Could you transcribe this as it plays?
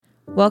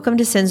Welcome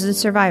to Sins and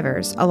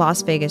Survivors, a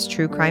Las Vegas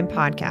true crime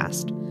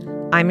podcast.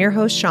 I'm your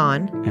host,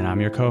 Sean. And I'm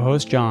your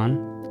co-host,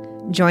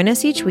 John. Join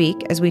us each week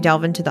as we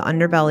delve into the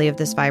underbelly of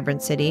this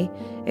vibrant city,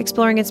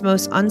 exploring its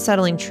most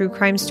unsettling true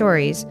crime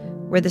stories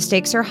where the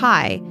stakes are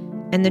high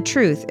and the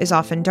truth is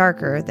often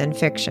darker than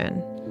fiction.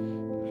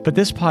 But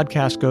this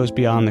podcast goes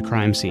beyond the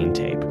crime scene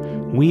tape.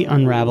 We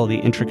unravel the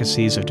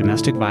intricacies of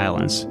domestic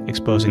violence,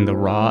 exposing the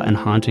raw and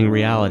haunting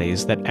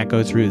realities that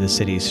echo through the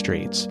city's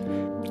streets.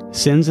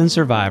 Sins and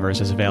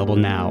Survivors is available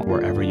now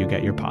wherever you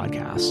get your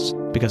podcasts,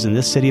 because in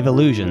this city of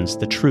illusions,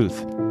 the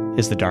truth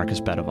is the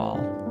darkest bet of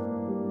all.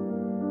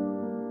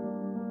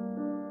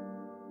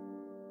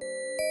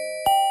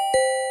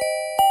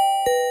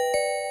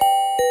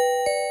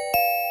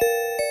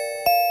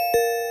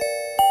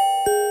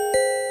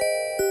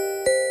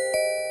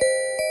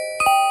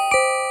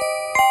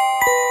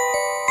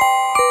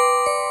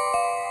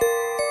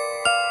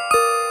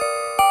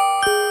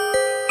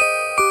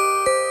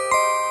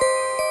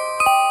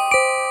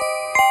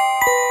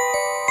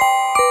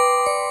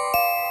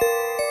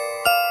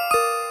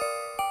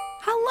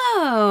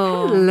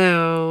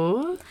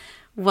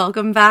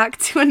 Welcome back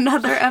to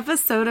another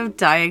episode of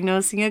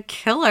Diagnosing a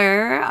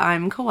Killer.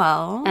 I'm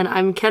Coelle. And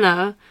I'm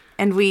Kenna.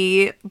 And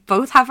we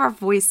both have our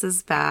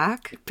voices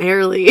back.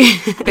 Barely.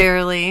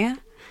 Barely.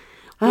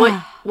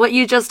 What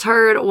you just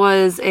heard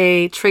was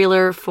a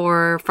trailer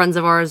for friends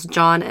of ours,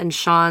 John and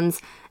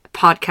Sean's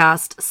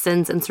podcast,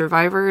 Sins and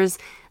Survivors.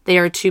 They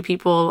are two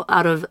people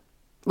out of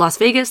Las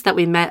Vegas that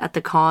we met at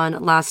the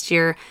con last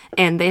year,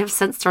 and they have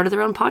since started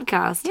their own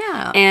podcast.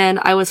 Yeah. And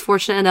I was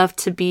fortunate enough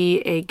to be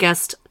a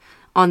guest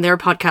on their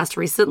podcast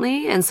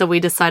recently, and so we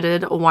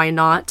decided why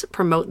not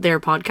promote their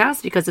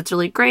podcast because it's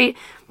really great.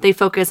 They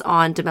focus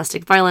on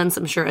domestic violence,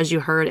 I'm sure, as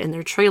you heard in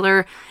their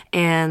trailer,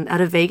 and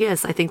out of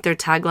Vegas. I think their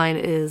tagline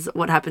is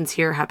 "What happens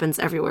here happens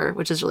everywhere,"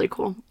 which is really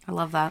cool. I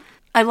love that.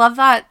 I love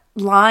that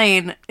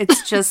line.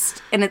 It's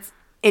just, and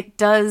it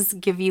does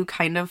give you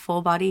kind of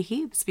full body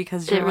heaves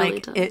because you're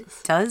like, it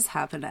does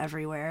happen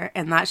everywhere,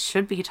 and that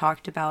should be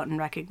talked about and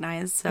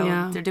recognized.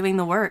 So They're doing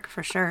the work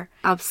for sure.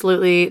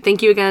 Absolutely.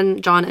 Thank you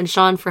again, John and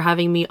Sean, for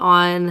having me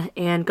on,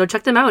 and go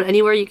check them out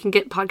anywhere you can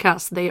get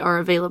podcasts. They are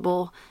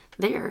available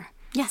there.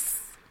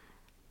 Yes.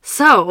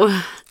 So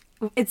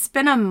it's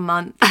been a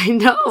month. I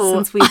know.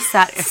 Since we've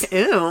sat.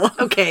 Ew.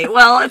 Okay.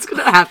 Well, it's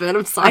going to happen.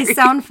 I'm sorry. I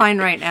sound fine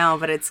right now,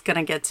 but it's going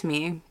to get to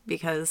me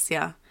because,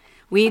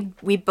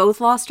 We both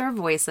lost our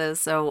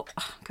voices, so,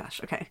 oh gosh,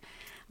 okay.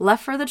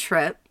 Left for the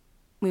trip.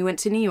 We went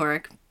to New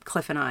York,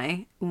 Cliff and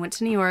I. We went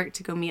to New York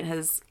to go meet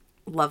his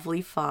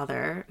lovely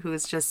father, who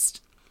is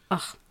just,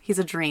 he's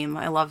a dream.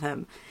 I love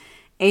him.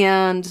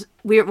 And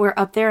we're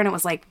up there, and it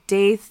was like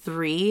day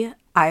 3.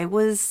 I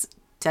was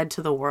dead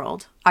to the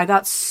world. I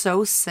got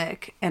so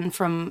sick, and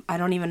I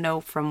don't even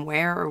know from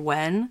where or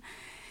when.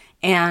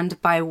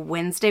 And by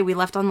Wednesday, we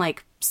left on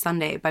like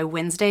Sunday. By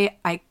Wednesday,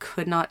 I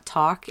could not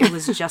talk. It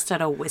was just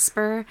at a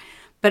whisper.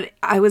 But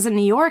I was in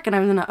New York, and I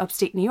was in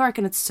upstate New York,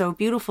 and it's so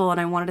beautiful,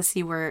 and I wanted to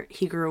see where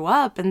he grew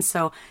up. And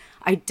so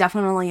I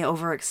definitely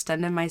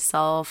overextended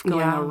myself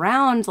going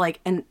around,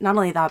 and not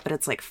only that, but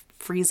it's like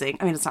freezing.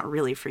 I mean, it's not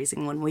really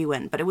freezing when we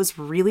went, but it was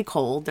really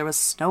cold. There was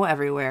snow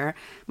everywhere.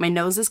 My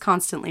nose is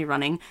constantly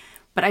running.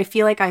 But I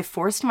feel like I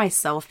forced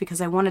myself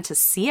because I wanted to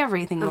see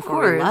everything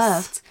before we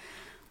left.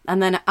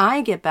 And then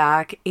I get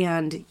back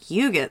and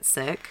you get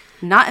sick.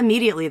 Not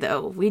immediately,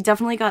 though. We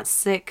definitely got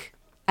sick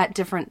at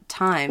different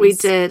times. We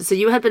did. So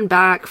you had been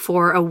back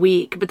for a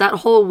week, but that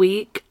whole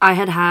week I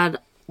had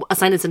a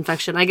sinus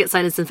infection. I get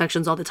sinus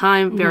infections all the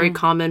time. Very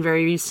common,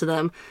 very used to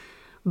them.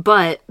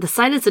 But the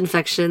sinus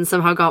infection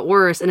somehow got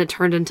worse and it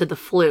turned into the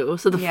flu.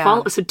 So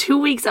so 2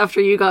 weeks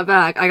after you got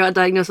back, I got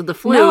diagnosed with the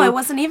flu. No, it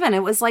wasn't even.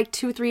 It was like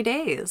 2-3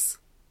 days.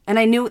 And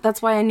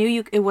that's why I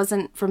knew it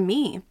wasn't from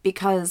me,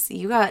 because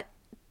you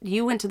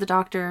went to the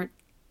doctor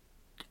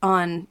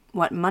on,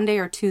 Monday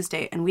or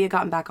Tuesday, and we had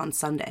gotten back on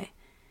Sunday.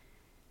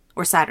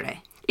 Or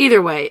Saturday.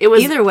 Either way. It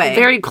was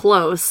very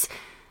close.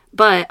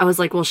 But I was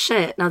like, well,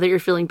 shit, now that you're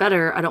feeling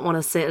better, I don't want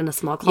to sit in a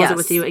small closet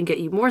with you and get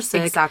you more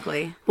sick.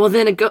 Exactly. Well,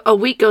 then a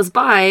week goes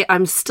by,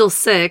 I'm still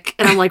sick,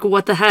 and I'm like,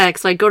 what the heck?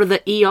 So I go to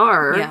the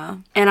ER,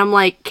 and I'm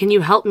like, can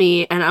you help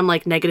me? And I'm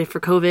like, negative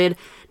for COVID,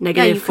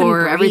 negative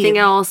for everything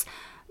else.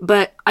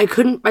 But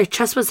my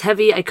chest was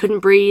heavy, I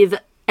couldn't breathe.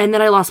 And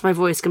then I lost my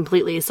voice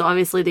completely. So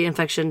obviously the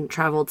infection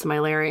traveled to my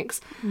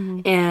larynx.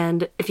 Mm-hmm.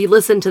 And if you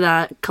listen to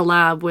that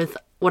collab with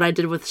what I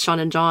did with Sean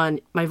and John,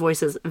 my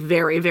voice is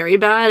very, very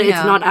bad. Yeah.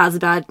 It's not as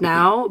bad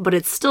now, but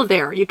it's still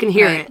there. You can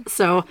hear it.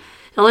 So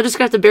you'll just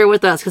have to bear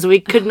with us because we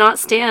could not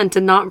stand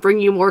to not bring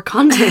you more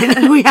content.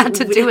 And we had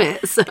to do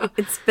it. So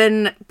it's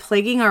been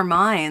plaguing our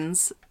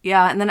minds.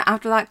 Yeah. And then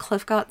after that,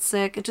 Cliff got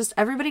sick.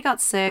 Everybody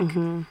got sick.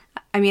 Mm-hmm.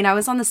 I mean, I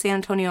was on the San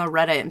Antonio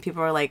Reddit and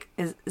people were like,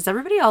 is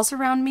everybody else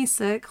around me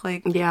sick?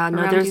 Yeah,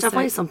 no, there's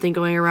definitely something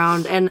going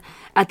around. And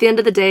at the end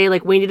of the day,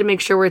 we need to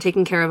make sure we're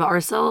taking care of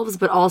ourselves,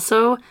 but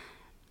also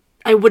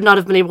I would not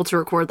have been able to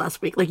record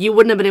last week. You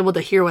wouldn't have been able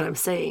to hear what I'm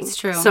saying. It's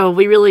true. So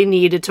we really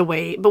needed to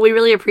wait. But we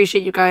really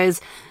appreciate you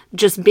guys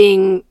just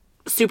being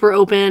super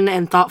open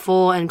and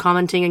thoughtful and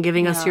commenting and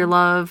giving us your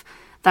love.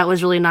 That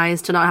was really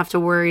nice to not have to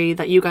worry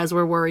that you guys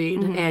were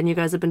worried, and you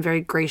guys have been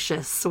very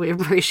gracious, so we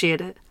appreciate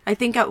it. I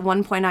think at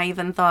one point I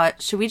even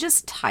thought, should we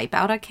just type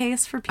out a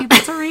case for people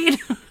to read?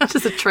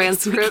 Just a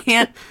transcript.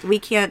 We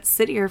can't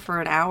sit here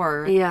for an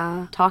hour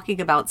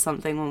talking about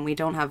something when we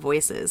don't have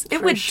voices.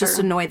 It would just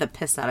annoy the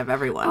piss out of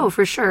everyone. Oh,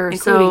 for sure.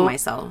 Including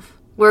myself.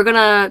 We're going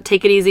to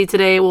take it easy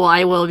today. Well,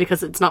 I will,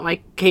 because it's not my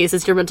case.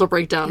 It's your mental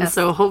breakdown. Yes.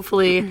 So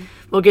hopefully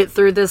we'll get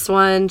through this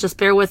one. Just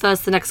bear with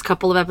us. The next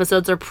couple of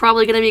episodes are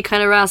probably going to be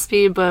kind of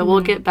raspy, but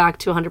we'll get back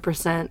to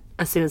 100%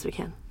 as soon as we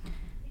can.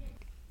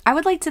 I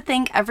would like to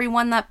thank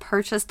everyone that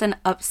purchased an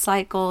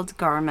upcycled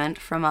garment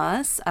from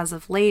us as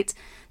of late.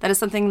 That is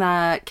something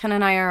that Ken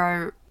and I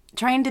are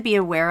trying to be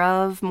aware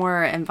of,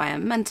 more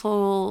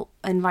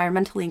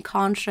environmentally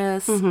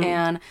conscious.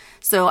 And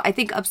so I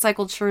think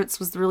upcycled shirts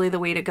was really the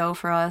way to go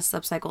for us.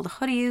 Upcycled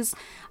hoodies.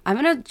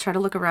 I'm going to try to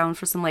look around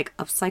for some like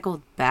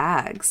upcycled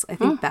bags. I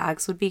think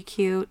bags would be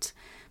cute.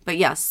 But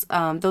yes,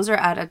 those are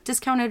at a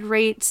discounted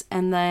rate.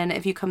 And then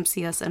if you come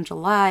see us in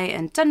July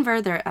in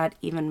Denver, they're at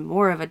even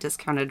more of a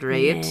discounted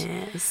rate.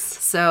 Yes.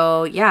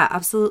 So yeah,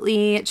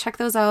 absolutely check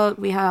those out.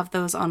 We have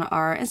those on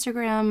our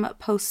Instagram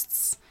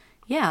posts.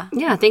 Yeah,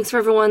 thanks for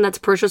everyone that's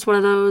purchased one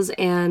of those,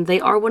 and they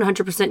are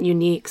 100%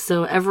 unique,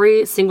 so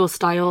every single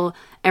style,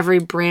 every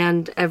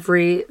brand,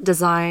 every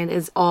design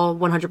is all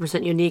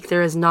 100% unique.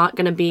 There is not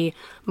going to be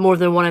more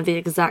than one of the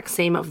exact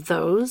same of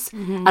those,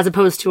 as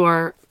opposed to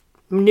our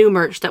new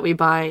merch that we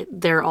buy.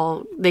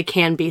 They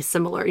can be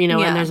similar,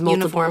 and there's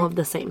multiple of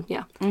the same.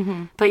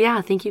 But yeah,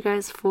 thank you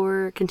guys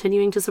for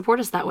continuing to support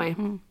us that way.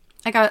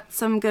 I got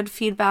some good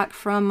feedback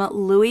from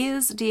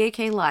Louie's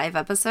DAK Live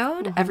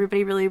episode.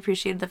 Everybody really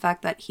appreciated the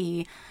fact that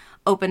he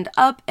opened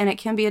up, and it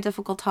can be a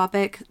difficult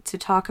topic to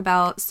talk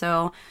about.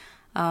 So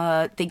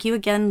thank you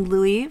again,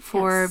 Louie,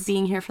 for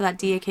being here for that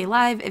DAK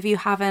Live. If you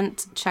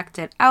haven't checked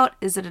it out,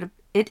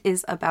 it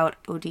is about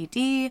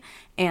ODD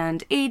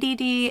and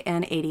ADD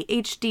and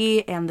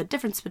ADHD and the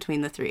difference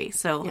between the three.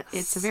 So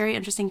it's a very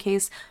interesting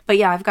case. But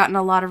yeah, I've gotten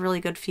a lot of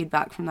really good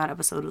feedback from that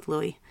episode with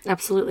Louie.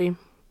 Absolutely.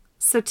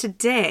 So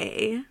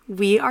today,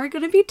 we are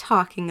going to be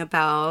talking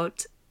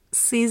about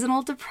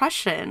seasonal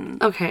depression.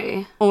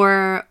 Okay.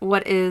 Or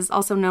what is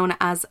also known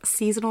as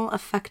seasonal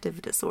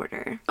affective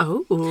disorder.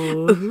 Oh.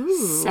 Ooh.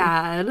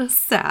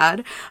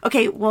 Sad.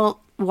 Okay,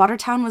 well,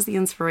 Watertown was the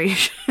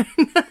inspiration.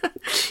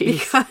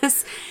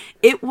 Because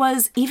it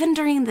was, even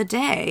during the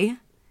day,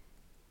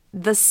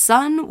 the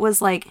sun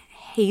was like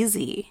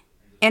hazy.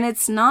 And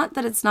it's not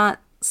that it's not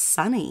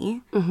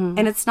sunny.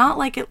 And it's not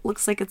like it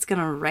looks like it's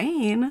going to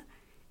rain.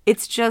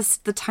 It's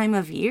just the time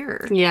of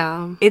year.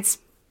 Yeah. It's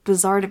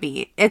bizarre to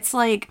me. It's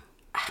like,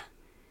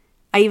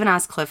 I even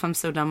asked Cliff, I'm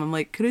so dumb. I'm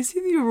like, can I see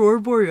the Aurora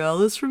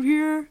Borealis from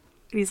here? And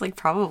he's like,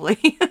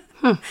 probably.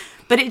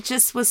 But it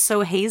just was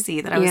so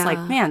hazy that I was like,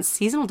 man,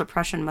 seasonal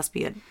depression must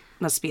be a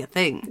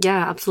thing.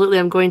 Yeah, absolutely.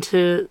 I'm going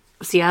to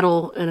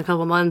Seattle in a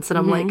couple months, and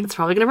I'm like, it's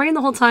probably going to rain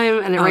the whole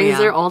time, and it rains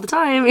there all the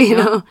time, you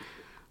know?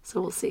 So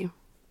we'll see.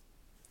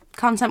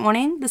 Content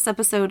warning, this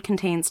episode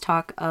contains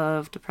talk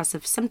of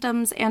depressive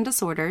symptoms and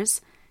disorders.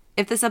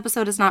 If this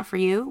episode is not for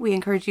you, we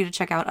encourage you to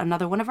check out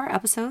another one of our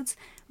episodes.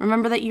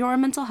 Remember that your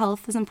mental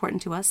health is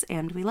important to us,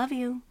 and we love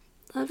you.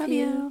 Love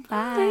you.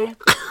 Bye.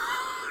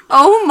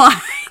 Oh my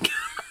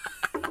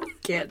God.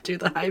 Can't do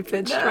the high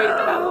pitch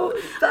right now.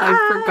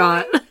 I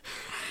forgot.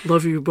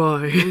 Love you,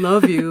 bye.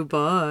 Love you,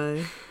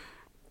 bye.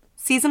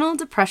 Seasonal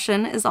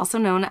depression is also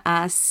known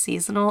as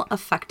seasonal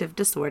affective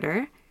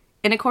disorder.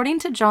 And according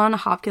to John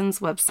Hopkins'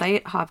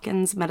 website,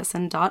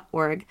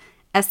 hopkinsmedicine.org,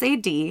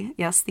 S.A.D.,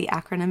 yes, the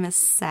acronym is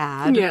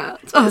S.A.D. Yeah,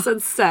 I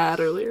said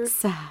sad earlier.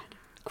 Sad.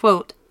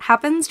 Quote,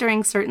 happens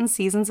during certain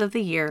seasons of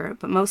the year,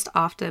 but most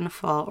often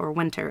fall or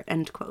winter,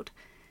 end quote.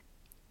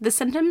 The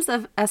symptoms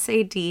of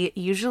S.A.D.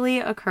 usually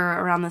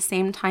occur around the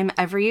same time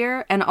every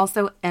year and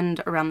also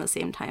end around the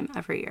same time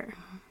every year.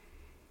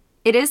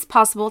 It is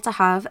possible to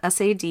have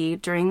S.A.D.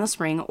 during the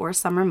spring or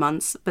summer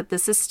months, but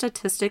this is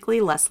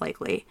statistically less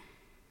likely.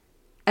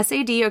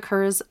 S.A.D.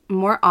 occurs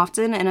more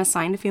often in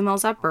assigned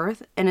females at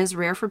birth and is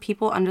rare for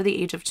people under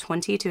the age of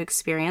 20 to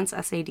experience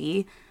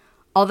S.A.D.,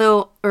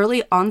 although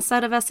early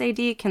onset of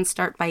S.A.D. can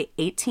start by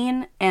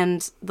 18,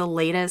 and the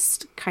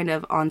latest kind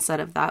of onset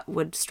of that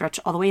would stretch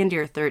all the way into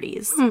your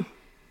 30s.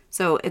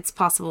 So it's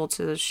possible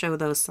to show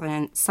those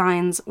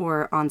signs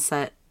or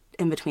onset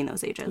in between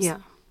those ages. Yeah.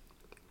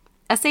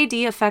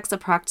 S.A.D. affects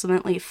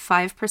approximately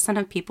 5%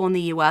 of people in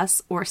the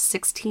U.S., or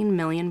 16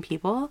 million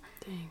people.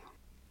 Dang.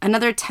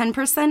 Another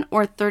 10%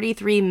 or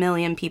 33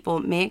 million people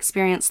may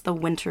experience the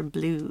winter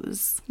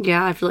blues.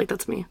 Yeah, I feel like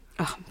that's me.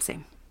 Oh,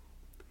 same.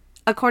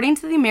 According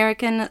to the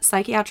American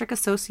Psychiatric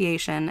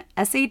Association,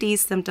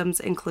 SAD's symptoms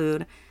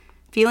include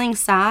feeling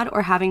sad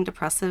or having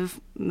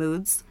depressive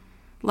moods,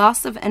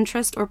 loss of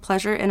interest or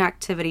pleasure in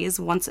activities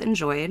once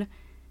enjoyed,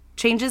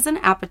 changes in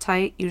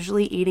appetite,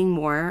 usually eating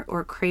more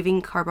or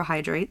craving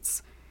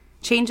carbohydrates,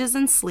 changes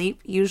in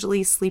sleep,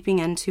 usually sleeping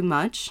in too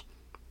much,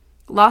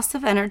 loss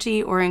of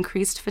energy or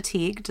increased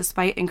fatigue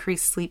despite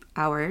increased sleep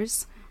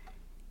hours,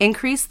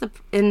 Increase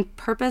in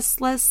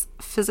purposeless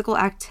physical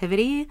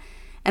activity.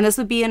 And this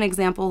would be an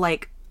example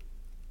like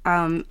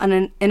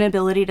an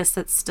inability to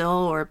sit still,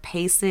 or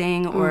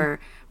pacing, or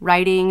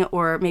writing,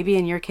 or maybe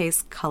in your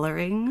case,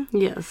 coloring.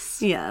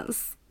 Yes.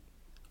 Yes.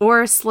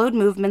 Or slowed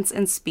movements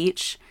in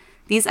speech.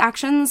 These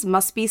actions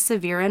must be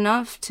severe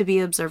enough to be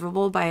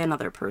observable by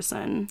another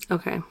person.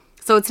 Okay.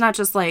 So it's not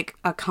just like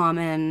a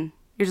common,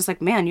 you're just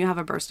like, man, you have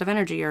a burst of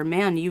energy, or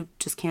man, you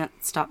just can't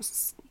stop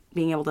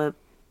being able to,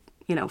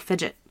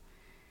 fidget.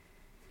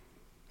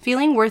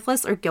 Feeling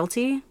worthless or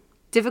guilty.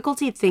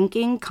 Difficulty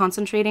thinking,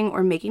 concentrating,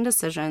 or making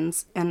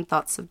decisions, and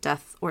thoughts of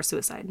death or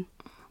suicide.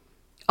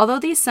 Although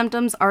these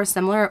symptoms are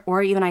similar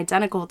or even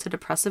identical to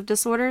depressive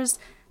disorders,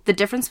 the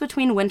difference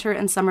between winter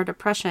and summer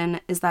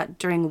depression is that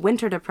during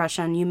winter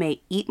depression, you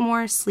may eat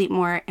more, sleep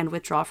more, and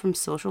withdraw from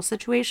social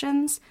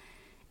situations.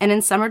 And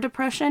in summer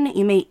depression,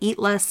 you may eat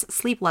less,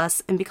 sleep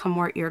less, and become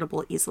more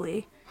irritable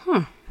easily.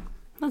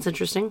 That's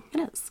interesting.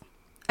 It is.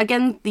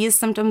 Again, these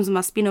symptoms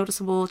must be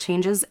noticeable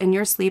changes in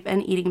your sleep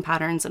and eating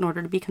patterns in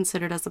order to be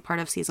considered as a part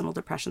of seasonal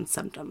depression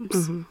symptoms.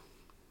 Mm-hmm.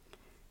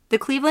 The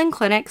Cleveland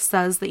Clinic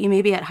says that you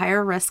may be at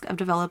higher risk of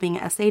developing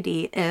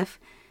S.A.D. if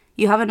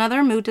you have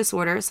another mood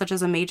disorder, such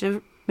as a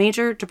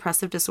major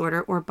depressive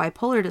disorder or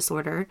bipolar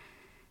disorder,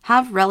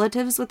 have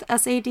relatives with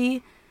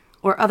S.A.D.,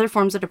 or other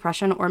forms of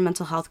depression or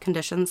mental health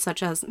conditions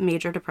such as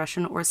major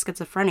depression or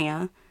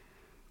schizophrenia,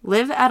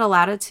 live at a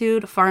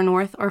latitude far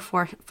north or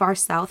far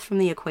south from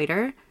the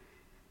equator.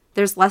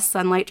 There's less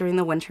sunlight during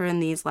the winter in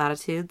these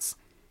latitudes,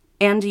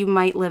 and you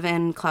might live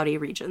in cloudy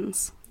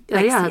regions.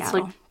 Like Seattle. It's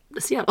like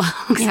Seattle.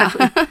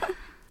 Exactly. Yeah.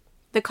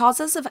 The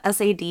causes of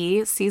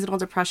S.A.D., seasonal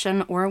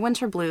depression, or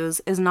winter blues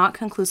is not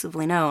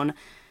conclusively known.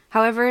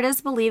 However, it is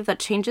believed that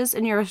changes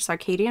in your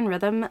circadian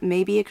rhythm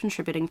may be a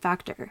contributing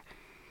factor.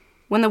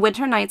 When the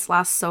winter nights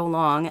last so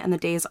long and the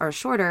days are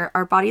shorter,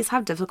 our bodies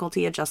have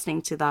difficulty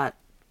adjusting to that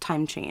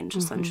time change,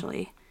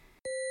 essentially.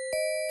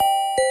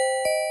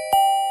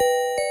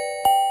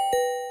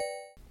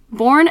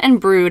 Born and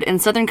brewed in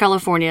Southern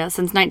California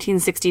since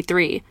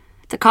 1963,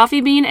 the coffee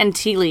bean and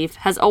tea leaf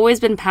has always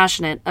been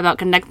passionate about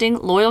connecting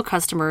loyal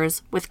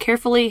customers with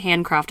carefully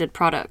handcrafted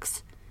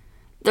products.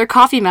 Their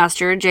coffee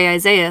master, Jay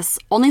Isaias,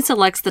 only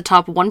selects the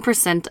top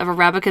 1% of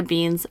Arabica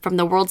beans from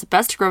the world's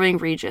best-growing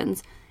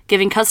regions,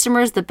 giving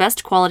customers the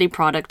best quality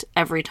product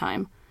every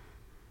time.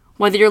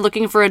 Whether you're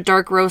looking for a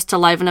dark roast to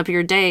liven up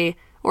your day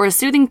or a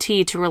soothing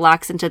tea to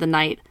relax into the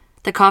night,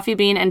 the coffee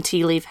bean and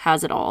tea leaf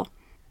has it all.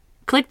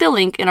 Click the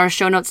link in our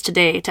show notes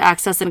today to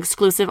access an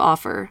exclusive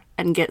offer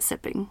and get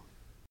sipping.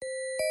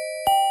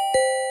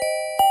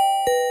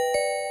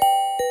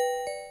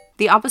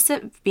 The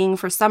opposite being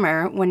for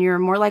summer, when you're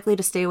more likely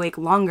to stay awake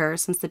longer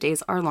since the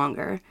days are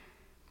longer.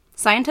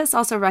 Scientists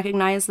also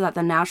recognize that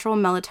the natural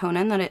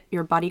melatonin that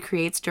your body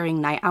creates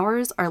during night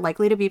hours are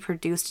likely to be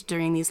produced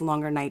during these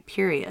longer night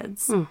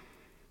periods.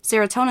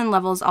 Serotonin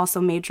levels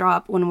also may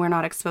drop when we're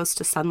not exposed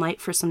to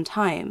sunlight for some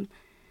time.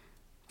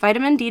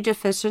 Vitamin D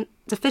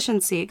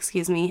deficiency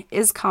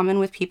is common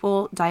with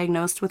people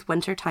diagnosed with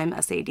wintertime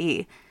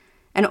S.A.D.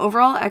 An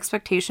overall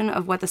expectation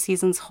of what the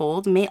seasons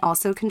hold may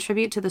also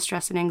contribute to the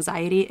stress and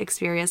anxiety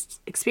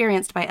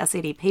experienced by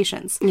S.A.D.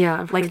 patients.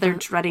 Yeah, like they're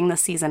dreading the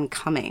season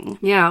coming.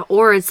 Yeah,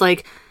 or it's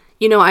like,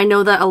 I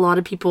know that a lot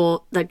of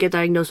people that get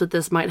diagnosed with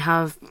this might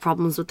have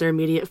problems with their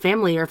immediate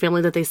family or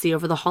family that they see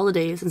over the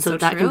holidays. And so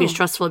that can be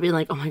stressful, being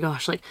like, oh my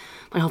gosh, like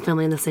my whole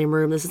family in the same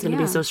room, this is going to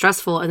be so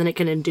stressful. And then it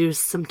can induce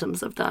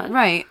symptoms of that.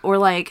 Right. Or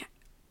like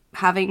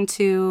having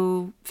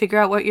to figure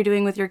out what you're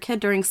doing with your kid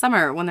during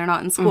summer when they're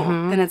not in school.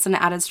 And it's an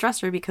added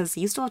stressor because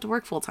you still have to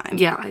work full time.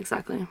 Yeah,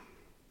 exactly.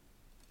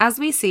 As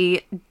we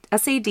see,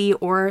 S.A.D.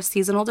 or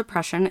seasonal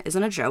depression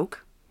isn't a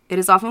joke. It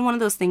is often one of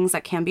those things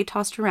that can be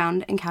tossed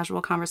around in casual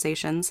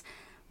conversations,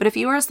 but if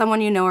you or someone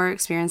you know are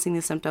experiencing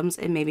these symptoms,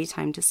 it may be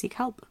time to seek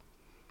help.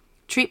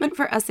 Treatment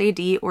for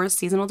S.A.D. or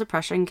seasonal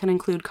depression can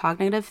include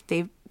cognitive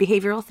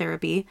behavioral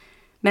therapy,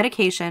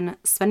 medication,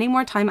 spending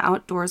more time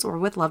outdoors or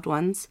with loved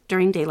ones,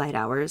 during daylight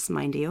hours,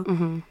 mind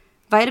you,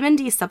 vitamin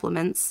D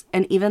supplements,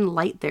 and even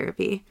light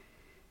therapy.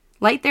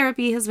 Light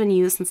therapy has been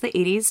used since the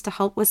 80s to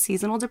help with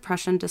seasonal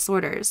depression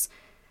disorders.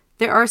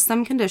 There are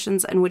some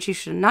conditions in which you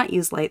should not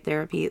use light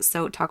therapy,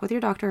 so talk with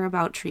your doctor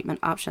about treatment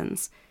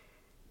options.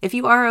 If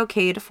you are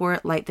okayed for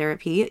light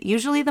therapy,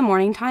 usually the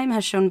morning time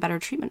has shown better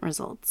treatment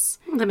results.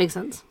 That makes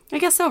sense. I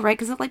guess so, right?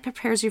 Because it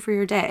prepares you for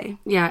your day.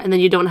 Yeah, and then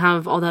you don't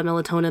have all that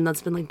melatonin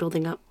that's been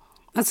building up.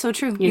 That's so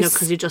true.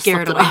 Because you just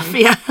slept it off.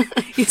 Yeah.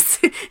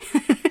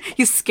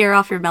 You scare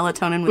off your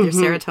melatonin with your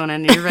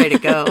serotonin and you're ready to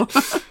go.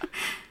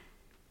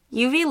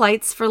 UV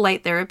lights for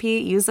light therapy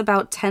use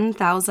about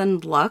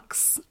 10,000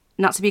 lux.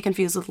 Not to be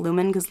confused with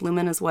lumen, because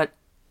lumen is what...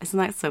 Isn't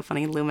that so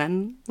funny?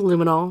 Lumen?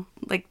 Luminol.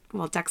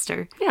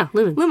 Dexter. Yeah,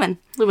 lumen. Lumen.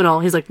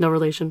 Luminol. He's no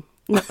relation.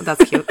 No,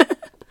 that's cute.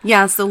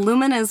 Yeah, so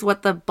lumen is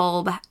what the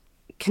bulb,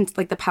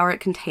 the power it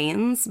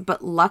contains,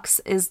 but lux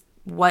is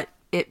what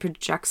it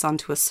projects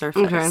onto a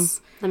surface. Okay,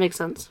 that makes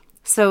sense.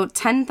 So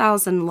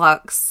 10,000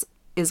 lux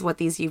is what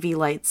these UV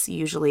lights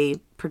usually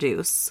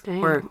produce.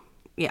 Dang. Or,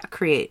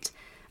 create.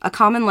 A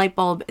common light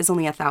bulb is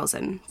only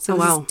 1,000. So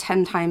this wow. is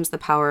 10 times the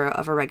power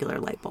of a regular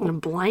light bulb. I'm gonna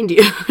blind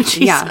you.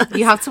 Yeah,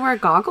 you have to wear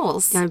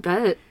goggles. Yeah, I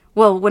bet.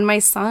 Well, when my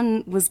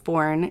son was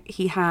born,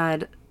 he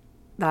had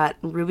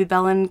that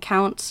rubibellin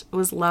count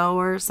was low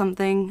or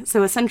something.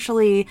 So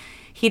essentially,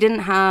 he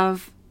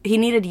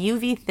needed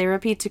UV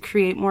therapy to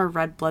create more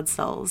red blood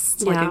cells,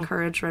 to like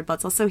encourage red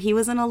blood cells. So he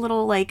was in a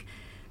little like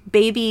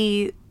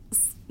baby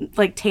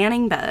like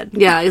tanning bed.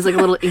 Yeah, he's like a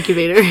little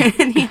incubator.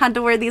 And he had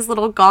to wear these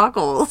little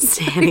goggles.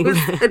 Tanning bed.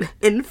 He was an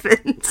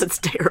infant. That's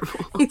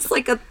terrible. He's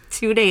like a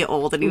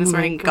 2-day-old and he was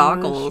wearing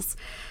goggles.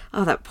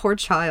 Oh, that poor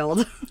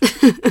child.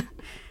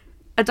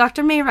 A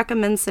doctor may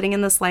recommend sitting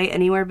in this light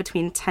anywhere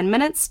between 10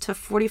 minutes to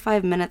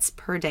 45 minutes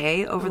per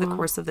day over the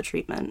course of the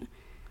treatment.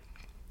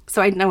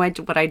 So I know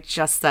what I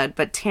just said,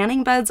 but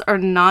tanning beds are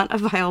not a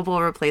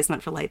viable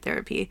replacement for light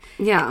therapy.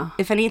 Yeah.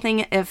 If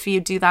anything, if you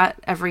do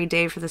that every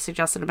day for the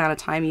suggested amount of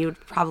time, you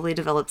would probably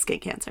develop skin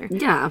cancer.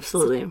 Yeah,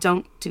 absolutely. So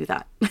don't do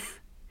that.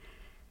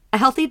 A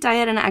healthy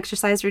diet and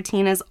exercise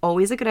routine is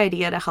always a good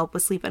idea to help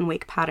with sleep and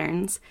wake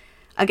patterns.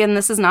 Again,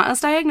 this is not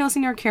us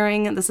diagnosing or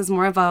curing. This is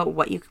more about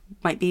what you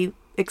might be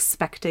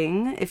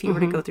expecting if you were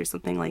to go through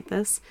something like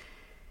this.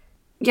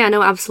 Yeah,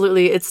 no,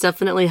 absolutely. It's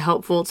definitely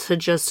helpful to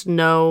just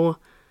know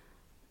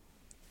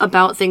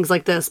about things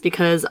like this,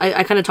 because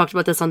I kind of talked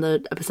about this on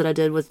the episode I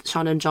did with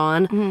Sean and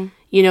John.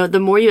 You know, the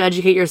more you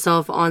educate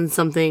yourself on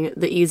something,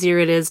 the easier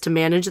it is to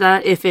manage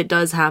that if it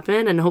does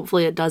happen, and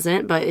hopefully it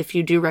doesn't. But if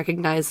you do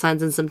recognize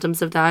signs and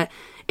symptoms of that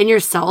in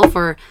yourself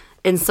or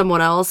in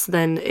someone else,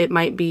 then it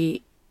might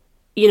be,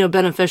 you know,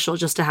 beneficial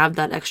just to have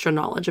that extra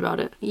knowledge about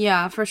it.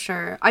 Yeah, for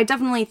sure. I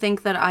definitely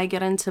think that I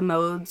get into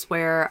modes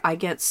where I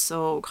get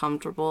so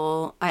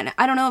comfortable. And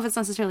I don't know if it's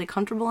necessarily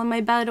comfortable in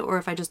my bed or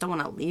if I just don't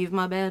want to leave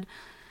my bed.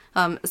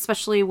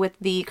 Especially with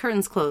the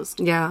curtains closed.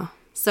 Yeah.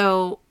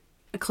 So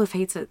Cliff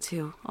hates it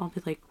too. I'll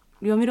be like,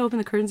 "You want me to open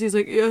the curtains?" He's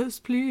like, "Yes,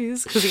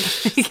 please," because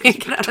he can't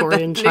get out of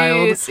bed.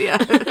 Please, yeah,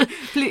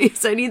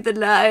 please, I need the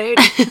light.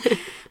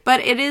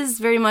 But it is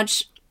very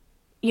much,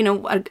 you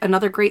know,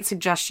 another great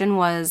suggestion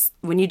was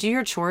when you do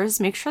your chores,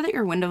 make sure that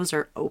your windows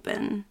are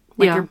open.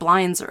 Like your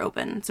blinds are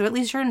open, so at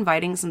least you're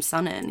inviting some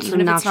sun in,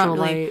 even if it's not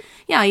really light.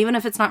 Yeah, even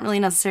if it's not really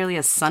necessarily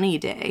a sunny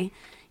day.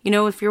 You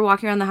know, if you're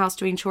walking around the house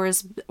doing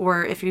chores,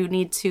 or if you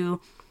need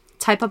to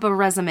type up a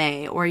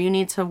resume, or you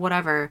need to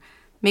whatever,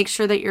 make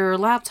sure that your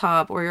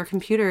laptop or your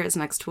computer is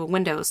next to a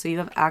window so you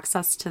have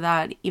access to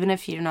that, even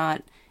if you're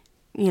not,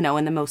 you know,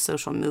 in the most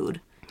social mood.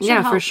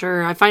 Yeah, for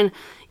sure. I find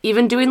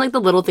even doing like the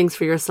little things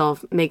for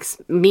yourself makes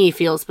me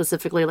feel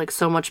specifically like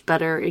so much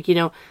better. You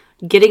know,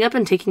 getting up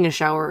and taking a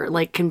shower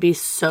like can be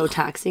so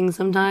taxing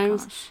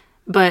sometimes.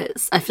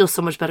 But I feel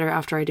so much better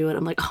after I do it.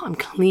 I'm like, oh, I'm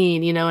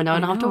clean, you know, and now I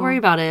don't have to worry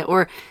about it.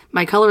 Or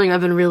my coloring,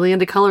 I've been really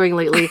into coloring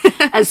lately.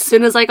 As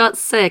soon as I got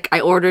sick, I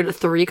ordered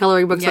 3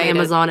 coloring books on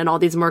Amazon and all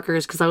these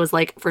markers because I was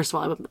like, first of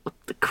all, I'm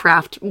a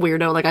craft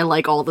weirdo. Like, I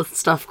like all the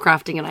stuff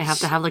crafting and I have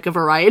to have like a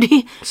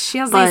variety. She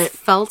has these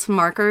felt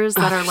markers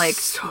that are like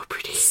so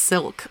pretty.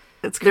 Silk.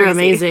 It's crazy. They're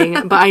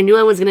amazing. But I knew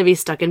I was going to be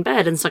stuck in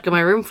bed and stuck in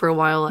my room for a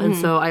while. And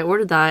so I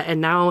ordered that.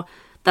 And now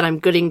that I'm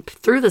getting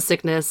through the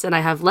sickness and I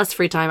have less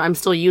free time, I'm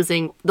still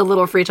using the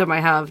little free time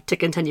I have to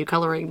continue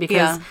coloring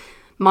because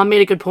Mom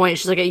made a good point.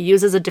 She's like, it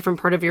uses a different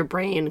part of your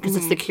brain because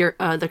it's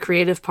the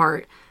creative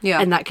part. Yeah.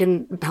 And that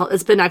can help.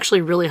 It's been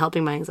actually really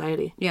helping my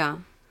anxiety. Yeah.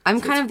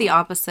 I'm kind of the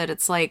opposite.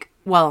 It's like,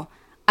 well,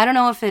 I don't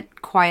know if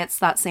it quiets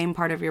that same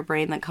part of your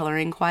brain that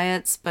coloring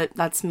quiets, but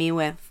that's me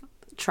with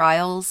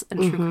trials and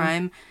true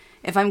crime.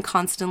 If I'm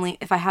constantly,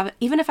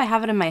 even if I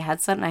have it in my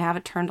headset and I have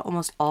it turned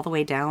almost all the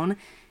way down,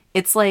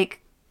 it's like,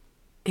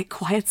 it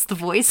quiets the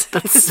voices.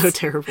 That's so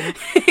terrible.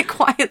 It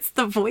quiets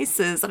the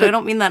voices. And I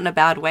don't mean that in a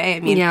bad way. I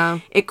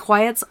mean, it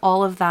quiets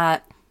all of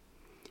that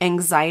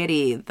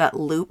anxiety that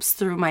loops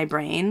through my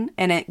brain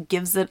and it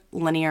gives it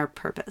linear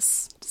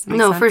purpose. Does that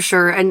make sense? For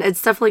sure. And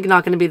it's definitely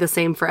not going to be the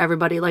same for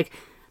everybody. Like,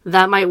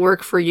 that might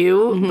work for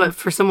you, but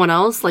for someone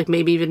else, like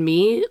maybe even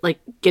me, like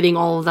getting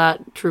all of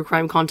that true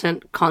crime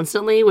content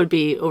constantly would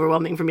be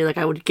overwhelming for me. Like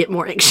I would get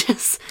more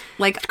anxious,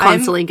 like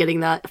constantly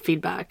getting that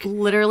feedback.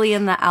 Literally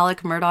in the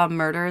Alec Murdaugh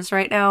murders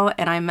right now,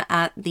 and I'm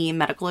at the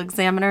medical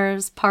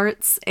examiner's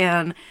parts,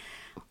 and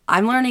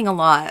I'm learning a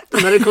lot.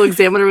 The medical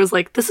examiner was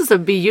like, "This is a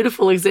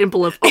beautiful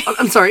example of." Oh,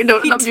 I'm sorry, no,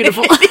 not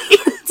beautiful.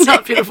 It's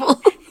not beautiful.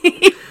 He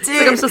did.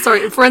 Like, I'm so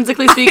sorry.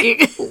 Forensically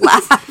speaking,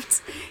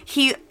 laughed.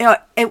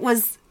 It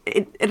was.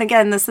 And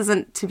again, this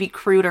isn't to be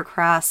crude or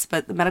crass,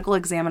 but the medical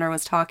examiner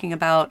was talking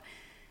about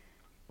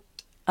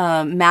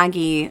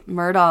Maggie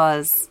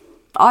Murdaugh's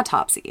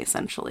autopsy,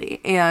 essentially.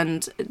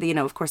 And, you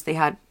know, of course, they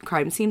had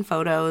crime scene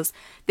photos.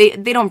 They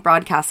don't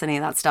broadcast any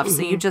of that stuff,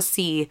 so you just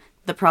see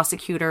the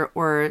prosecutor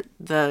or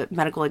the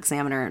medical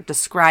examiner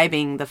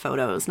describing the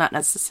photos, not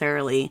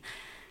necessarily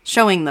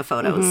showing the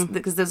photos,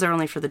 because those are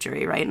only for the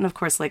jury, right? And, of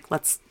course, like,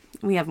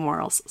 we have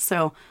morals.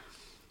 So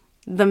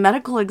the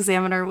medical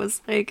examiner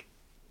was like,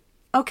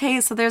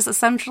 okay, so there's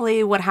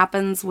essentially what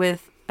happens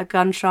with a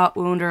gunshot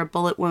wound or a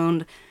bullet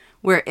wound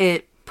where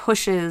it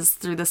pushes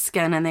through the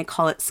skin and they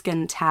call it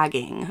skin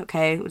tagging,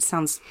 okay? Which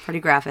sounds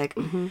pretty graphic.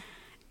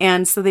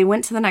 And so they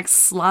went to the next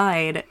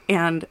slide,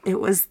 and it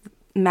was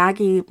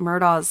Maggie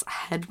Murdaugh's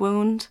head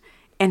wound.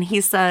 And he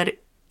said,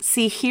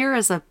 see, here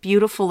is a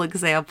beautiful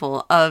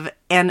example of,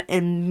 and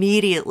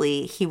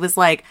immediately he was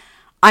like,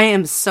 I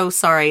am so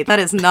sorry. That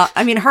is not,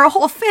 I mean, her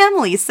whole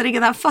family sitting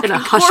in that fucking And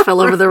a hush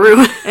fell over the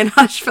room. And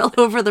hush fell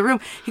over the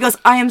room. He goes,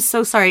 I am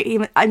so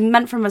sorry. I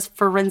meant from a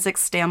forensic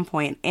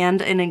standpoint,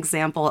 and an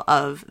example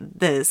of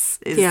this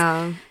is...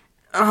 Yeah.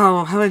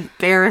 Oh, how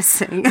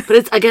embarrassing. But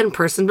it's, again,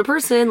 person to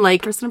person.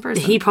 Like, person to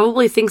person. He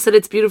probably thinks that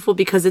it's beautiful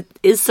because it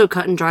is so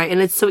cut and dry, and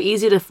it's so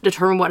easy to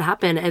determine what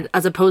happened, and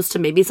as opposed to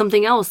maybe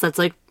something else that's,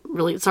 like,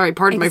 really, sorry,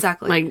 pardon my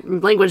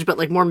language, but,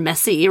 like, more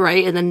messy,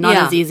 right? And then not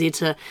as easy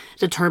to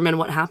determine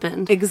what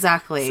happened.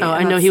 Exactly. So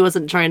I know he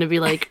wasn't trying to be,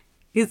 like,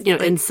 he's like,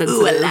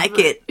 insensitive. Ooh, I like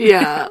it.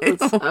 Yeah.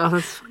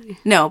 That's funny.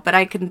 No, but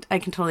I can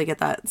totally get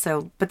that.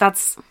 So, but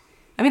that's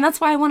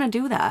why I want to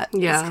do that.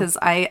 Yeah. Because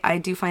I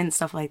do find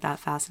stuff like that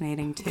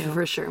fascinating too.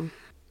 For sure.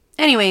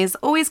 Anyways,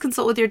 always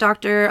consult with your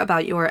doctor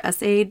about your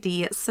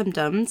S.A.D.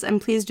 symptoms, and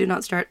please do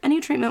not start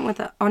any treatment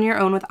on your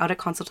own without a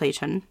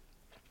consultation.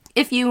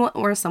 If you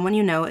or someone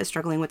you know is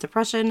struggling with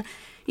depression,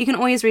 you can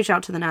always reach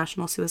out to the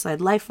National Suicide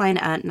Lifeline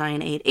at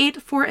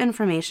 988 for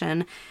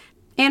information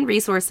and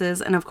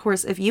resources. And of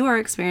course, if you are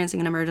experiencing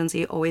an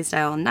emergency, always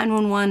dial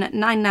 911,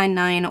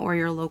 999, or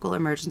your local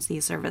emergency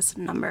service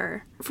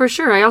number. For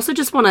sure. I also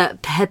just want to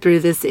pepper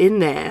this in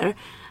there.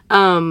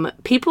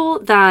 People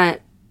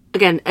that,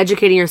 again,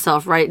 educating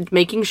yourself, right?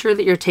 Making sure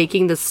that you're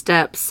taking the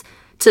steps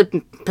to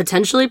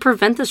potentially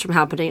prevent this from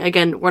happening.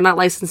 Again, we're not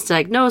licensed to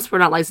diagnose. We're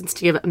not licensed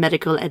to give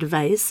medical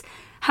advice.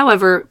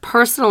 However,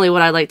 personally,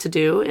 what I like to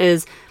do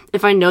is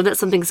if I know that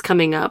something's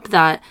coming up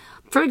that,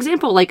 for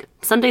example, like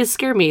Sundays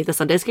scare me, the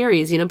Sunday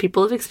scaries,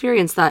 people have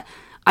experienced that.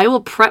 I will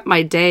prep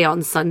my day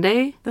on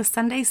Sunday. The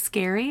Sunday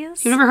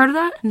scaries? You've never heard of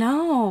that?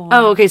 No.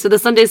 Oh, okay. So the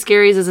Sunday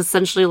scaries is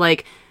essentially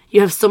like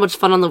you have so much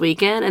fun on the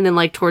weekend, and then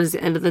like towards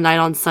the end of the night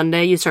on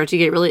Sunday, you start to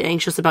get really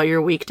anxious about your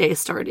weekday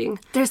starting.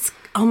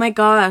 Oh my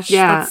gosh.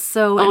 Yeah. That's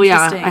so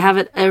interesting. Yeah. I have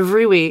it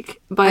every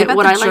week. But I bet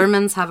the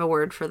Germans have a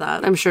word for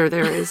that. I'm sure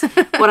there is.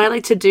 What I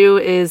like to do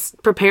is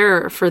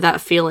prepare for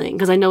that feeling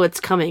because I know it's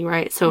coming,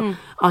 right? So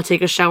I'll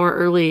take a shower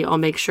early. I'll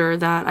make sure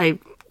that I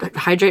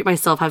hydrate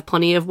myself, have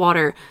plenty of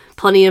water,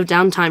 plenty of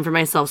downtime for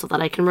myself so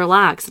that I can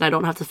relax and I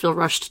don't have to feel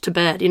rushed to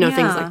bed, things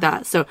like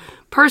that. So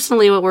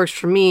personally, what works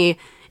for me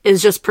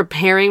is just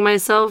preparing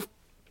myself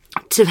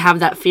to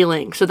have that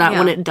feeling so that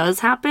when it does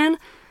happen,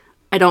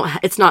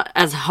 it's not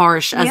as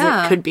harsh as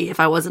it could be if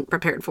I wasn't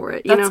prepared for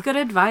it. That's good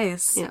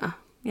advice. Yeah.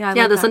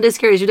 Yeah, the Sunday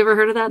scaries. You never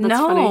heard of that? That's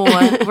no.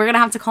 funny. We're going to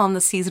have to call them the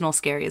seasonal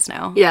scaries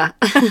now. Yeah.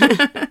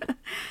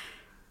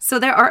 So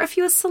there are a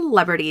few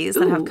celebrities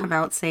that have come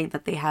out saying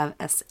that they have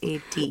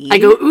S.A.D. I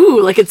go,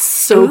 ooh, like it's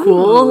so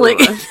cool. Like,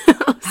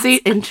 see,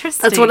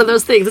 interesting. That's one of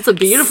those things. It's a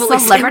beautiful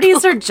Celebrities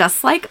example. are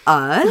just like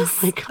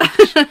us. Oh my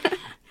gosh.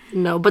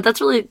 No, but that's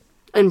really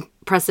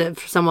impressive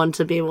for someone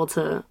to be able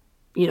to,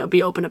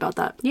 be open about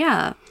that.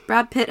 Yeah.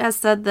 Brad Pitt has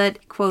said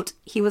that, quote,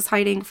 he was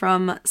hiding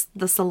from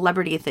the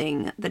celebrity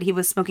thing, that he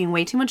was smoking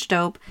way too much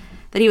dope,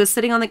 that he was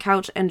sitting on the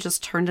couch and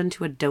just turned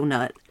into a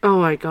donut. Oh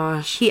my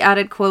gosh. He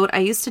added, quote, I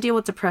used to deal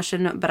with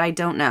depression, but I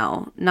don't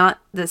now. Not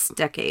this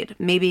decade.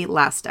 Maybe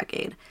last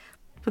decade.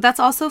 But that's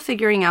also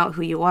figuring out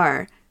who you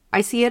are.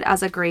 I see it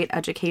as a great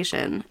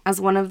education,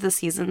 as one of the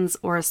seasons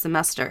or a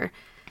semester.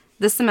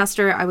 This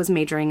semester, I was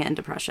majoring in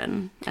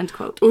depression, end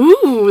quote.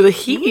 Ooh, the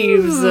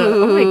heaves.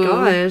 Ooh. Oh my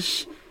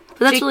gosh. But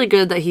that's really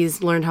good that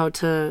he's learned how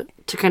to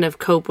kind of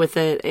cope with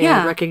it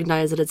and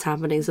recognize that it's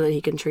happening so that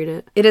he can treat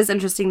it. It is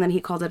interesting that he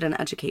called it an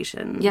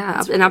education.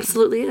 Yeah, it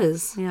absolutely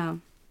is. Yeah.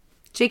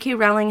 J.K.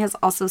 Rowling has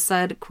also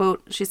said,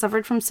 quote, she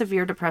suffered from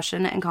severe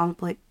depression and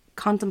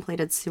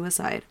contemplated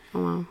suicide.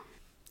 Oh, wow.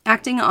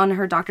 Acting on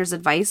her doctor's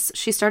advice,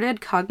 she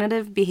started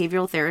cognitive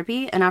behavioral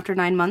therapy, and after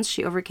 9 months,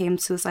 she overcame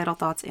suicidal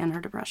thoughts and her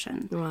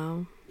depression.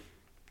 Wow.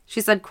 She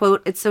said,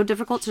 quote, it's so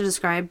difficult to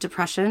describe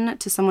depression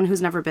to someone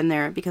who's never been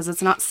there because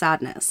it's not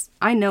sadness.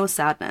 I know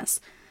sadness.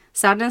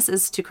 Sadness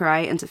is to cry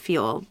and to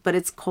feel, but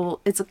it's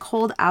a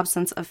cold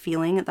absence of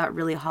feeling that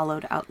really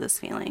hollowed out this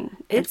feeling.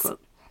 It's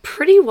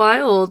pretty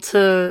wild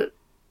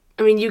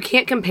you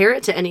can't compare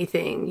it to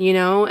anything,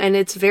 and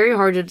it's very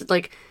hard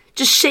to,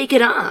 just shake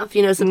it off.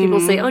 Some people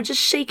say, oh, just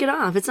shake it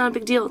off. It's not a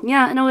big deal.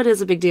 Yeah, I know it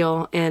is a big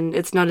deal. And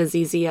it's not as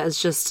easy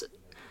as just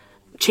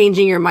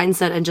changing your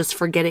mindset and just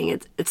forgetting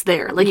it's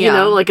there.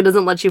 It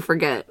doesn't let you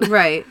forget.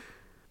 Right.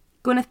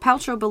 Gwyneth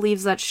Paltrow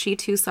believes that she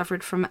too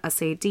suffered from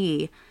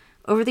S.A.D.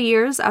 Over the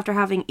years, after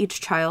having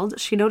each child,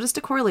 she noticed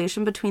a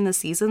correlation between the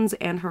seasons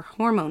and her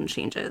hormone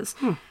changes.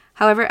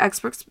 However,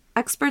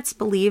 experts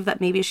believe that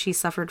maybe she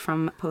suffered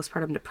from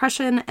postpartum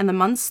depression, and the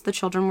months the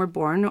children were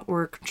born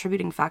were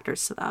contributing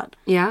factors to that.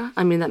 Yeah,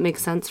 that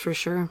makes sense for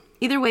sure.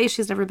 Either way,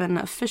 she's never been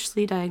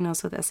officially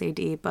diagnosed with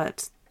S.A.D.,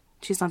 but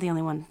she's not the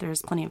only one.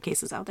 There's plenty of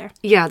cases out there.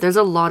 Yeah, there's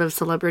a lot of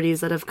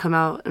celebrities that have come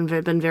out and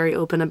been very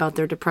open about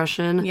their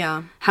depression.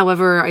 Yeah.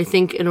 However, I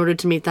think in order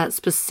to meet that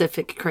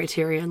specific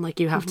criterion, like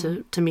you have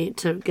to meet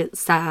to get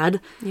SAD,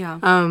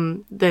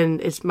 then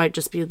it might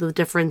just be the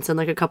difference in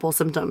like a couple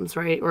symptoms,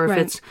 right? Or if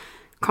it's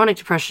chronic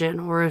depression,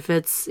 or if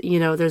it's,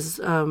 there's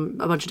a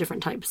bunch of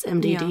different types,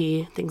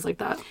 MDD, things like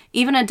that.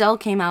 Even Adele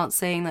came out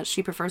saying that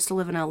she prefers to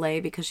live in LA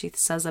because she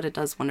says that it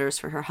does wonders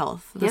for her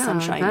health. The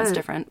sunshine is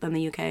different than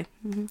the UK.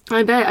 Mm-hmm.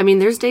 I bet. I mean,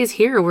 there's days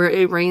here where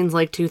it rains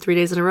like 2-3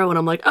 days in a row, and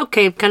I'm like,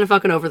 okay, I'm kind of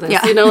fucking over this.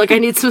 Yeah. Like I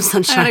need some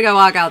sunshine. I gotta go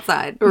walk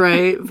outside.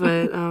 Right,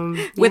 but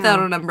without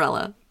an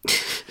umbrella.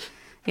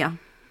 Yeah.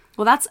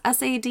 Well, that's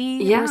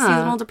S.A.D. or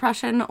seasonal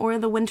depression or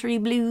the wintry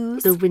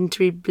blues. The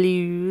wintry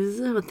blues.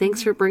 Well,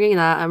 thanks for bringing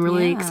that. I'm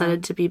really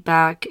excited to be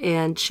back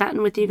and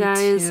chatting with you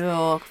guys. Me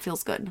too.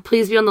 Feels good.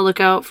 Please be on the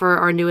lookout for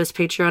our newest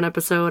Patreon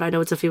episode. I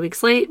know it's a few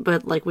weeks late,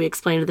 but like we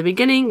explained at the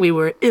beginning, we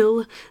were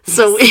ill.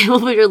 So we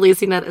will be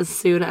releasing that as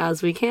soon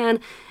as we can.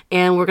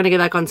 And we're going to get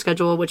back on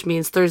schedule, which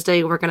means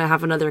Thursday we're going to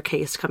have another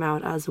case come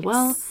out as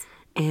well. Yes.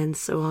 And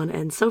so on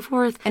and so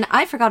forth. And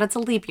I forgot it's a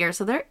leap year,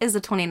 so there is a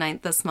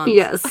 29th this month.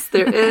 Yes,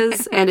 there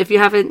is. And if you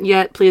haven't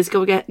yet, please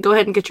go ahead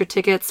and get your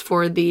tickets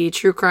for the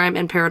True Crime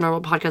and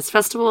Paranormal Podcast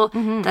Festival.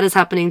 Mm-hmm. That is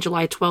happening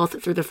July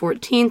 12th through the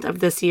 14th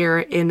of this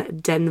year in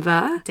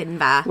Denver.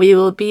 We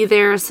will be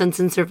there. Sins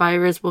and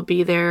Survivors will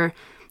be there.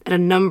 And a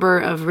number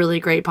of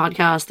really great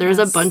podcasts. There's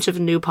a bunch of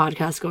new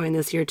podcasts going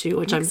this year, too,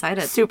 which I'm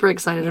super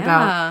excited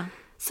about.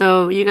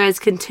 So you guys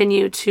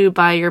continue to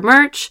buy your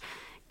merch.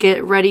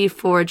 Get ready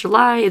for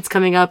July. It's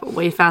coming up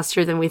way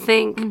faster than we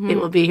think. Mm-hmm. It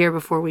will be here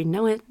before we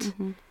know it.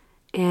 Mm-hmm.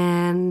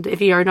 And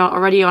if you are not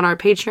already on our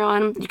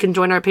Patreon, you can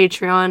join our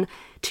Patreon.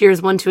 Tiers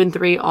 1, 2, and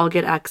 3 all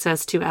get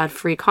access to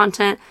ad-free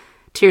content.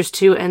 Tiers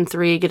 2 and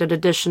 3 get an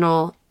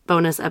additional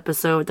bonus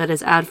episode that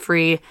is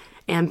ad-free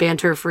and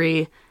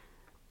banter-free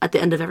at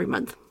the end of every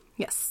month.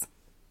 Yes.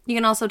 You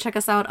can also check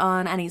us out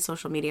on any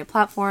social media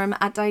platform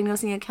at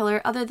Diagnosing a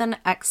Killer other than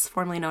X,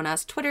 formerly known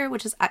as Twitter,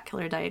 which is at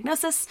Killer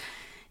Diagnosis.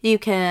 You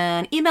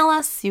can email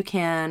us, you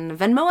can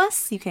Venmo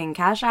us, you can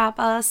Cash App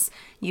us,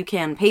 you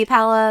can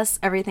PayPal us.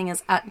 Everything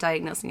is at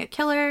Diagnosing a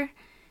Killer.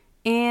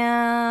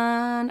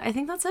 And I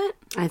think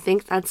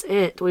that's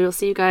it. We will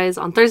see you guys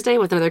on Thursday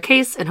with another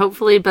case and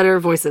hopefully better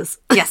voices.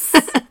 Yes.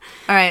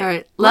 All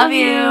right. Love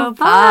you.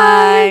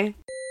 Bye.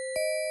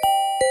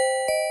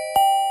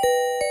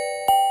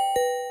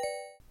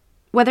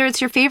 Whether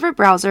it's your favorite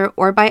browser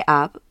or by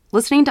app,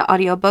 listening to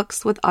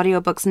audiobooks with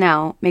Audiobooks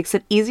Now makes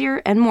it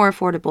easier and more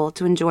affordable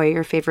to enjoy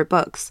your favorite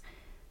books.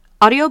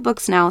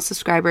 Audiobooks Now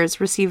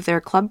subscribers receive their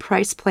club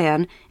price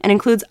plan and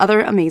includes other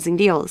amazing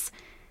deals.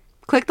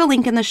 Click the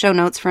link in the show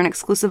notes for an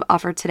exclusive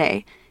offer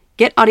today.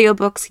 Get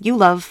audiobooks you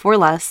love for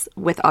less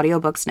with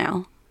Audiobooks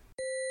Now.